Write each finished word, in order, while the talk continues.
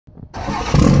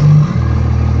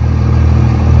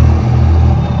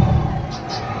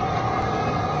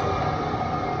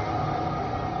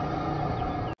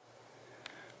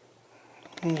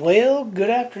Well, good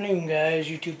afternoon, guys.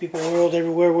 YouTube people, world,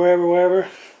 everywhere, wherever.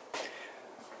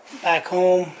 Back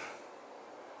home.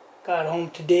 Got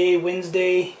home today,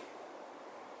 Wednesday.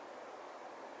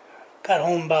 Got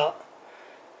home about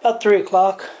 3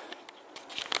 o'clock.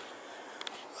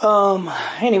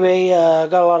 Anyway,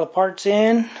 got a lot of parts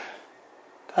in.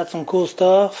 Got some cool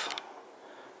stuff.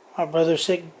 My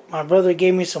brother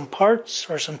gave me some parts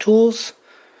or some tools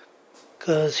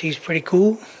because he's pretty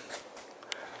cool.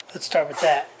 Let's start with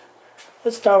that.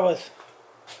 Let's start with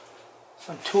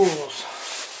some tools.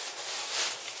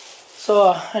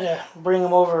 So I had to bring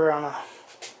them over on an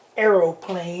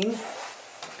aeroplane,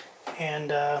 and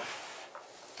yeah,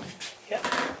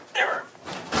 they were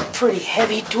pretty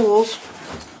heavy tools.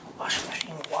 Washing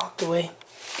machine walked away.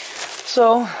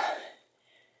 So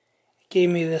gave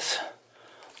me this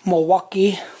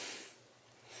Milwaukee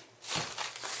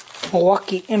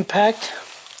Impact.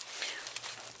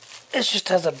 It just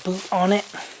has a boot on it.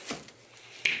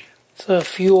 It's a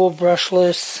fuel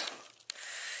brushless,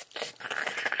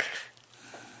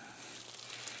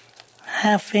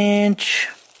 1/2 inch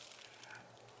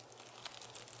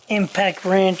impact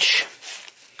wrench.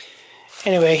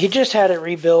 Anyway, he just had it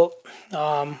rebuilt.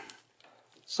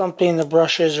 Something, the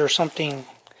brushes or something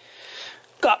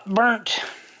got burnt,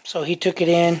 so he took it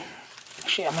in.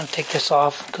 Actually, I'm going to take this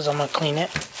off because I'm going to clean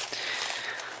it,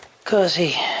 because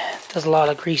he does a lot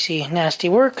of greasy, nasty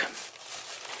work.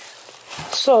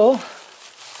 So,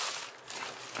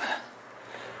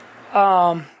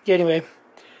 anyway,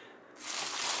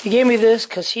 he gave me this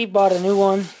because he bought a new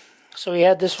one, so he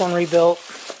had this one rebuilt,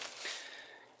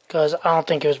 because I don't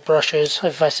think it was brushes.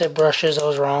 If I said brushes, I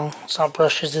was wrong. It's not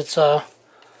brushes, it's a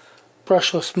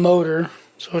brushless motor,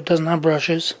 so it doesn't have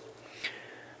brushes.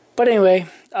 But anyway,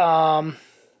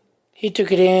 he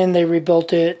took it in, they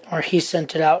rebuilt it, or he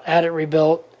sent it out, had it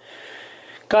rebuilt,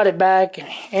 got it back,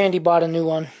 and he bought a new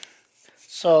one.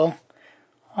 So,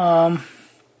 anyway,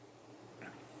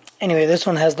 this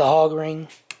one has the hog ring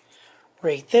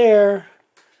right there,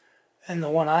 and the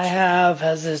one I have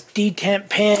has this detent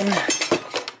pin,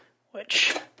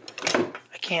 which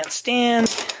I can't stand.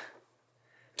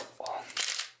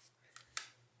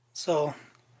 So,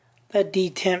 that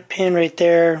detent pin right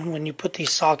there, when you put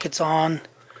these sockets on,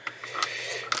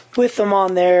 with them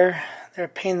on there, they're a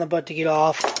pain in the butt to get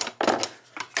off.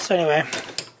 So anyway,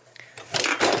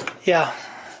 yeah.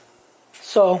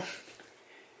 So,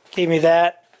 gave me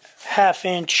that 1/2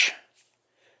 inch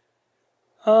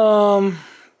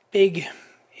big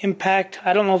impact.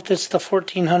 I don't know if this is the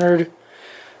 1400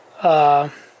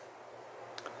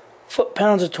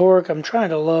 foot-pounds of torque. I'm trying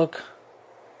to look.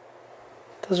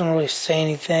 Doesn't really say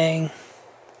anything.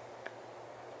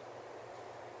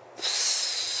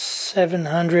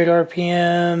 700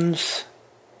 RPMs.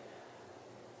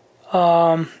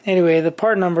 Anyway, the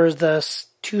part number is the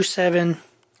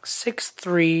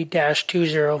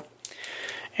 2763-20.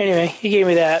 Anyway, he gave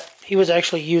me that. He was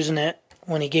actually using it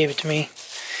when he gave it to me.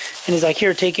 And he's like,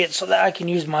 here, take it so that I can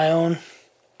use my own.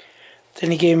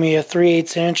 Then he gave me a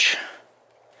 3/8 inch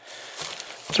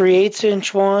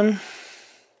one.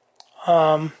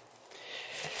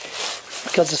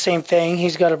 Because the same thing,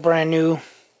 he's got a brand new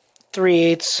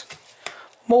 3/8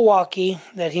 Milwaukee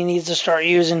that he needs to start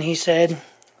using, he said.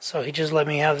 So he just let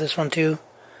me have this one too.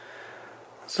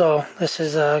 So this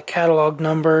is a catalog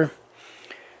number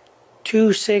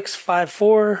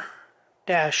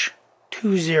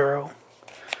 2654-20.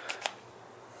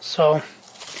 So,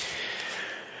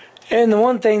 and the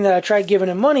one thing that I tried giving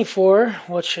him money for,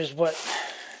 which is what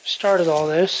started all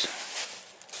this,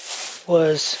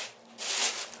 was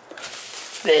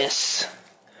this.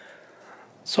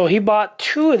 So he bought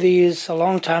 2 of these a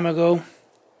long time ago.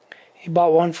 He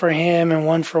bought one for him and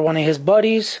one for one of his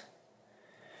buddies.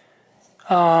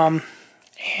 And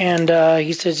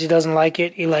he says he doesn't like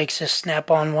it. He likes his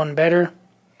snap-on one better.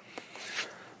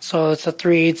 So it's a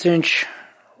 3/8 inch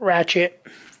ratchet.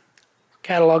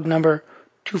 Catalog number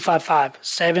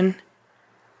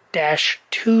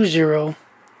 2557-20.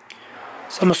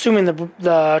 So I'm assuming the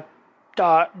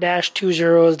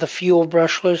 -20 is the fuel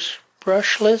brushless,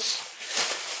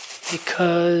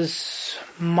 because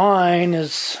mine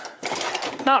is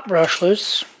not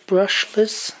brushless.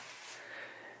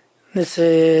 This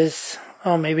is,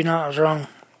 oh, maybe not, I was wrong.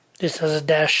 This has a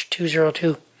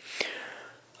 -202.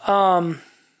 But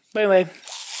anyway,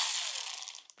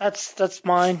 that's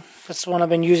mine. That's the one I've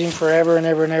been using forever and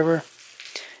ever and ever,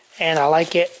 and I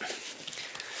like it.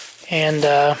 And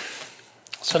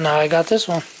so now I got this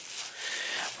one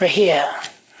right here.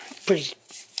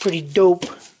 Pretty dope.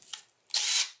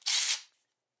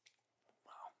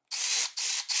 Wow.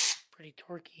 Pretty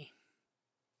torquey.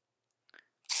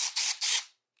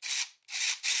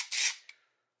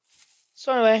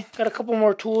 So anyway, got a couple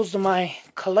more tools in my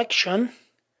collection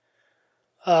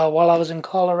while I was in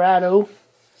Colorado.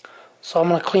 So I'm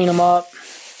going to clean them up.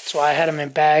 So I had them in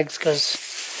bags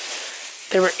because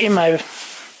they were in my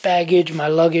baggage, my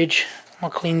luggage. I'm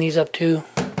going to clean these up too.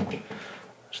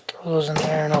 Just throw those in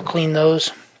there and I'll clean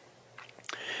those.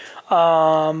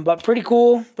 But pretty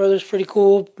cool. Brother's pretty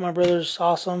cool. My brother's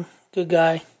awesome. Good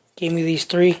guy. Gave me these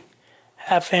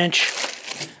 3.5 inch,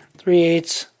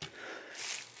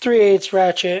 3/8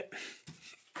 ratchet.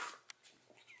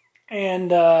 And,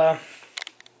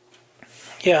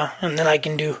 yeah, and then I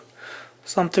can do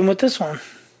something with this one.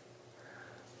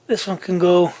 This one can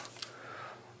go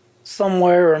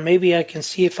somewhere, or maybe I can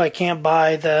see if I can't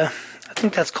buy I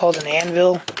think that's called an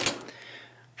anvil.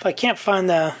 If I can't find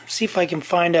see if I can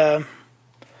find a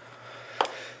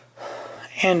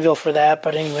anvil for that,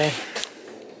 but anyway.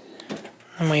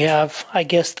 And we have, I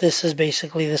guess this is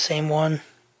basically the same one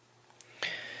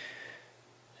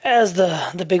as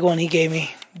the big one he gave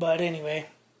me. But anyway,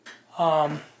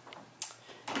 yeah,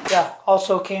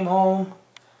 also came home,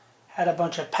 had a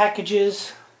bunch of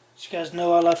packages. As you guys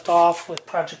know, I left off with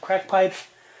Project Crack Pipe.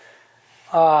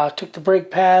 Took the brake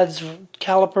pads,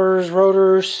 calipers,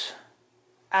 rotors,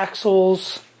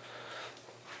 axles.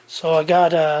 So I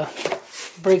got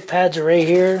brake pads are right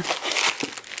here.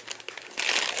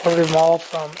 Ordered them all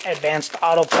from Advanced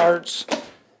Auto Parts.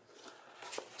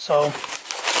 So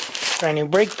brand new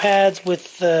brake pads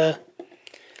with the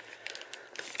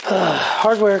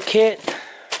hardware kit.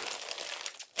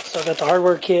 So I got the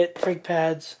hardware kit, brake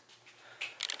pads.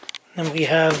 Then we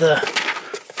have the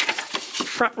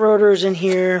front rotors in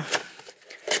here.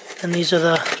 And these are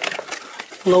the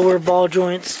lower ball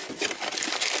joints.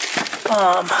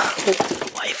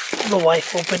 The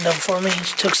wife opened them for me.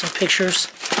 She took some pictures.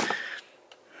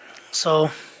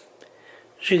 So,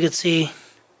 as you can see,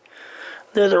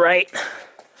 they're the right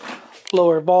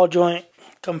lower ball joint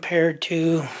compared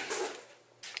to,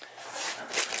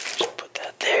 just put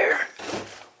that there,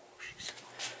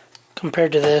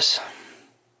 compared to this.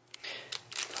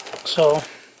 So,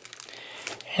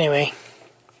 anyway,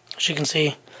 as you can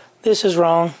see, this is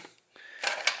wrong,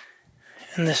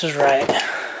 and this is right.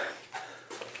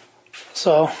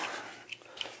 So,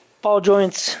 ball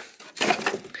joints,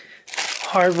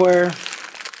 hardware,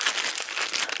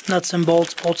 nuts and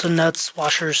bolts, bolts and nuts,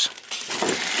 washers.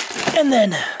 And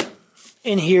then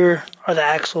in here are the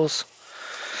axles.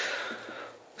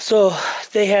 So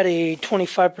they had a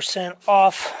 25%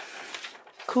 off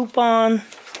coupon.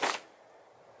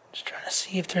 Just trying to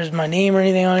see if there's my name or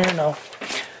anything on here. No.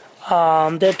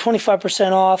 They had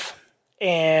 25% off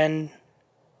and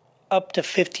up to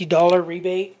 $50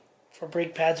 rebate for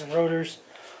brake pads and rotors.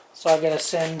 So I gotta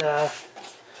send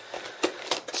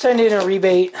in a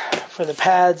rebate for the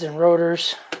pads and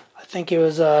rotors. I think it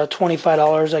was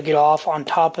 $25 I get off on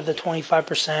top of the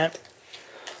 25%.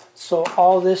 So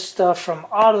all this stuff from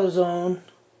AutoZone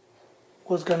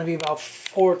was going to be about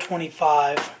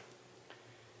 $425,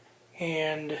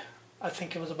 and I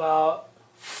think it was about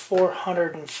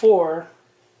 $404.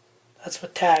 That's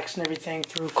with tax and everything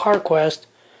through CarQuest,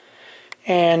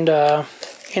 and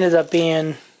ended up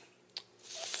being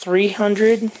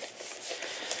 $300.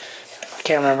 I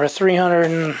can't remember,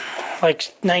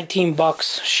 319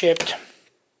 bucks shipped.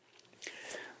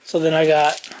 So then I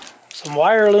got some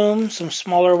wire loom, some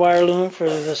smaller wire loom for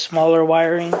the smaller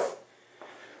wiring.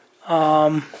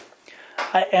 I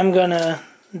am gonna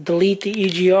delete the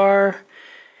EGR,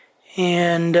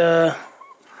 and I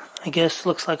guess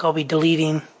looks like I'll be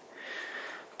deleting,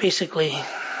 basically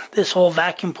this whole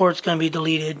vacuum port's gonna be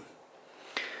deleted.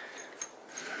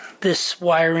 This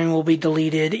wiring will be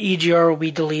deleted, EGR will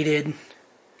be deleted.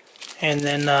 And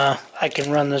then I can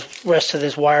run the rest of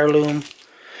this wire loom.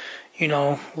 You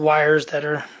know, wires that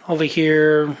are over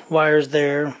here, wires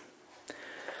there.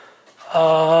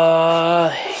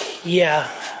 Yeah.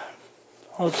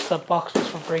 All the stuff, boxes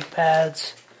for brake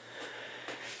pads.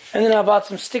 And then I bought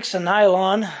some sticks of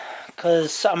nylon,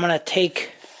 because I'm going to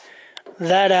take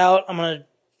that out. I'm going to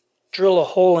drill a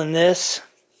hole in this.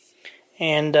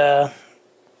 And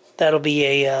that'll be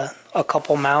a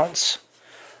couple mounts.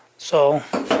 So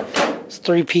it's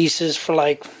 3 pieces for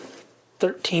like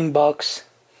 13 bucks.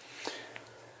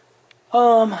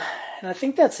 And I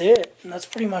think that's it. And that's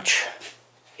pretty much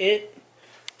it.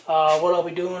 What I'll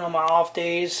be doing on my off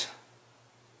days,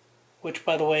 which,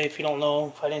 by the way, if you don't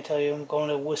know, if I didn't tell you, I'm going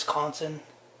to Wisconsin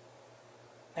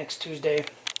next Tuesday.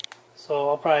 So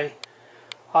I'll probably,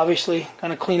 obviously,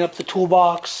 gonna clean up the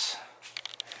toolbox,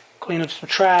 clean up some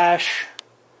trash.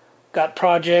 Got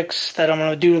projects that I'm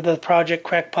gonna do to the Project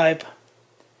Crack Pipe.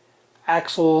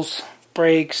 Axles,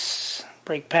 brakes,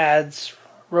 brake pads,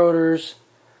 rotors,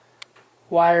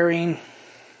 wiring,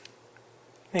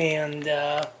 and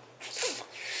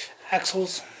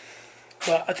axles.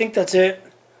 But I think that's it.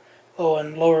 Oh,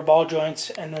 and lower ball joints,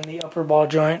 and then the upper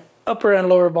and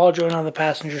lower ball joint on the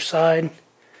passenger side.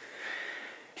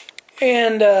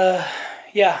 And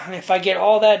yeah, and if I get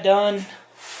all that done,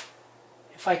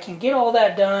 if I can get all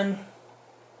that done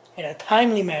in a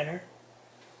timely manner,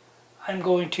 I'm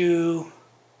going to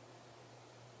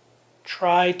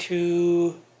try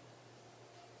to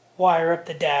wire up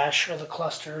the dash or the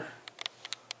cluster.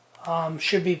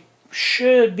 Should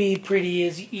be pretty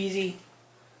easy.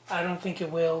 I don't think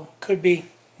it will. Could be,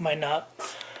 might not.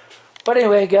 But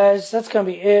anyway, guys, that's gonna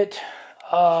be it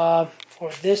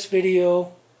for this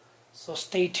video. So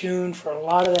stay tuned for a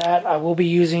lot of that. I will be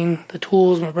using the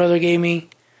tools my brother gave me,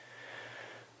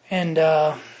 and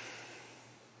I'll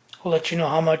let you know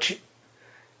how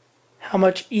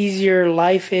much easier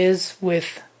life is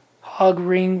with hog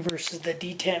ring versus the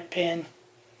detent pin,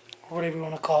 or whatever you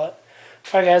want to call it.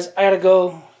 Alright guys, I gotta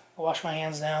go wash my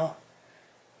hands now,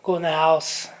 go in the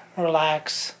house,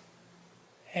 relax,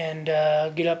 and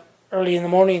get up early in the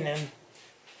morning and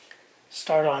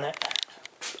start on it.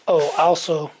 Oh,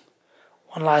 also,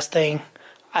 one last thing,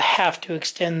 I have to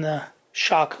extend the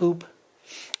shock hoop,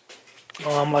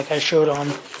 like I showed on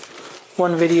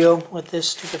one video with this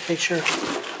stupid picture,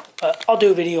 but I'll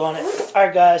do a video on it.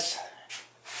 Alright guys,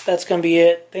 that's gonna be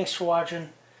it. Thanks for watching.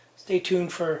 Stay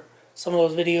tuned for some of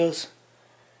those videos.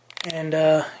 And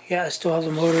yeah, I still have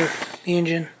the motor, the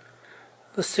engine,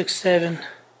 the 6.7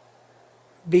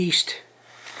 beast,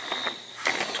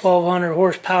 1200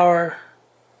 horsepower,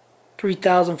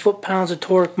 3,000 foot-pounds of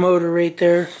torque motor right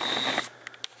there,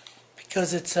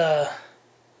 because it's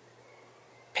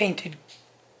painted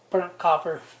burnt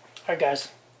copper. Alright guys,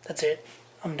 that's it.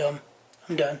 I'm done.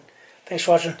 Thanks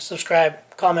for watching. Subscribe,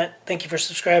 comment. Thank you for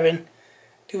subscribing.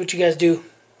 Do what you guys do.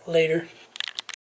 Later.